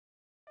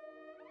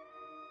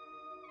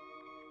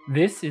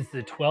This is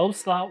the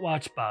 12-slot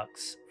watch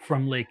box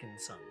from Lake &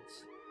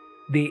 Sons.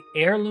 The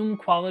heirloom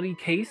quality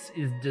case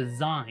is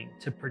designed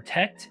to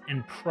protect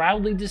and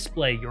proudly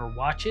display your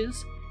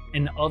watches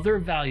and other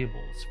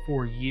valuables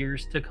for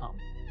years to come.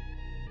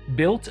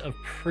 Built of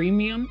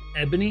premium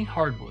ebony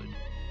hardwood,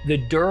 the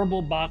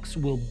durable box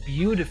will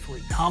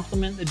beautifully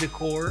complement the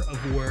decor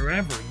of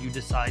wherever you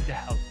decide to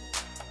house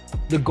it.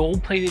 The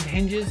gold-plated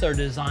hinges are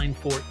designed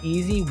for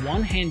easy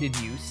one-handed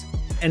use,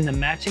 and the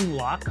matching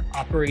lock,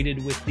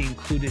 operated with the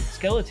included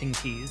skeleton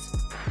keys,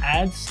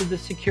 adds to the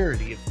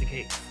security of the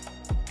case.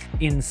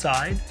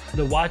 Inside,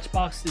 the watch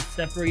box is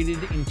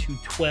separated into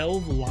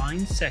 12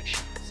 lined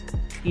sections,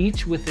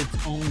 each with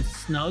its own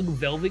snug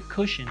velvet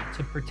cushion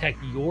to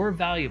protect your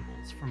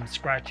valuables from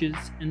scratches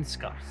and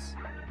scuffs.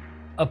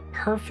 A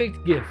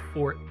perfect gift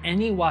for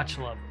any watch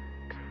lover,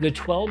 the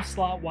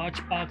 12-slot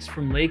watch box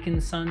from Lake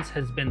 & Sons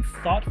has been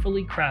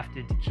thoughtfully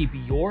crafted to keep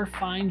your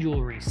fine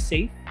jewelry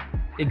safe,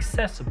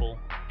 accessible,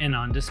 and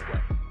on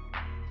display.